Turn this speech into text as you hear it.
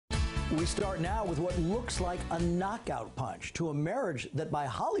We start now with what looks like a knockout punch to a marriage that by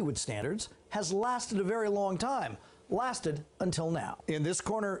Hollywood standards has lasted a very long time. Lasted until now. In this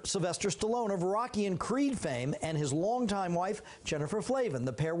corner, Sylvester Stallone of Rocky and Creed fame and his longtime wife, Jennifer Flavin.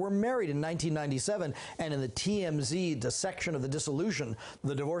 The pair were married in 1997, and in the TMZ dissection of the dissolution,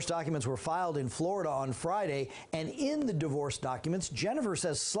 the divorce documents were filed in Florida on Friday, and in the divorce documents, Jennifer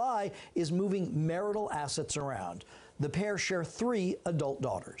says Sly is moving marital assets around. The pair share 3 adult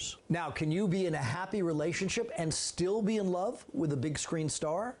daughters. Now, can you be in a happy relationship and still be in love with a big screen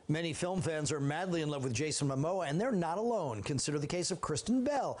star? Many film fans are madly in love with Jason Momoa, and they're not alone. Consider the case of Kristen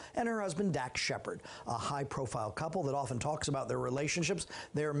Bell and her husband Dax Shepard, a high-profile couple that often talks about their relationships,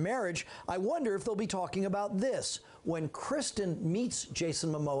 their marriage. I wonder if they'll be talking about this when Kristen meets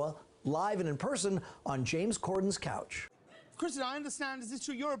Jason Momoa live and in person on James Corden's couch. Kristen, I understand, is this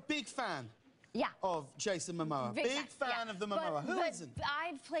true? You're a big fan. Yeah. Of Jason Momoa. Big fan of the Momoa. Who isn't?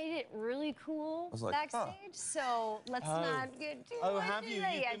 I've played it really cool backstage, so let's not get too much have you?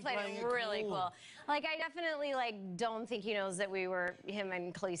 Yeah, I played it really cool. Like, I definitely, don't think he knows that we were him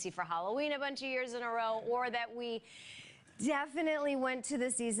and Khaleesi for Halloween a bunch of years in a row, or that we definitely went to the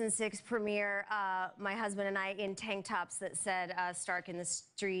season 6 premiere, my husband and I, in tank tops that said Stark in the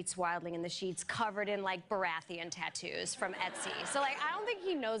streets, Wildling in the sheets, covered in Baratheon tattoos from Etsy. So I don't think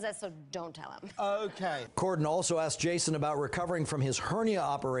he knows that, so don't tell him. Okay. Corden also asked Jason about recovering from his hernia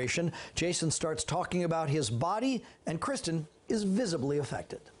operation. Jason starts talking about his body, and Kristen is visibly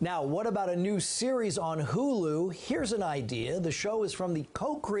affected. Now, what about a new series on Hulu? Here's an idea. The show is from the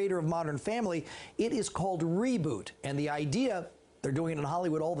co-creator of Modern Family. It is called Reboot, and the idea, they're doing it in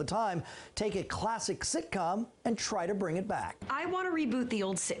Hollywood all the time, take a classic sitcom and try to bring it back. I want to reboot the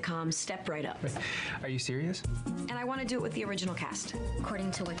old sitcom Step Right Up. Are you serious? And I want to do it with the original cast.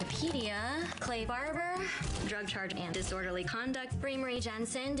 According to Wikipedia, Clay Barber, drug charge and disorderly conduct. Brie Marie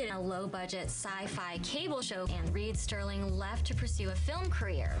Jensen did a low-budget sci-fi cable show, and Reed Sterling left to pursue a film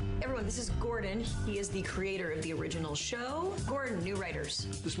career. Everyone, this is Gordon. He is the creator of the original show. Gordon, new writers.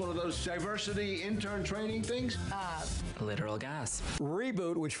 This one of those diversity intern training things? Literal gas.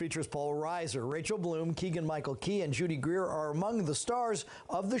 Reboot, which features Paul Reiser, Rachel Bloom, Keegan-Michael Key, and Judy Greer, are among the stars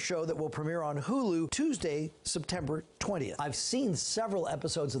of the show that will premiere on Hulu Tuesday, September 20th. I've seen several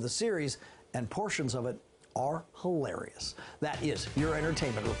episodes of the series, and portions of it are hilarious. That is your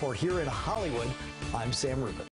entertainment report here in Hollywood. I'm Sam Rubin.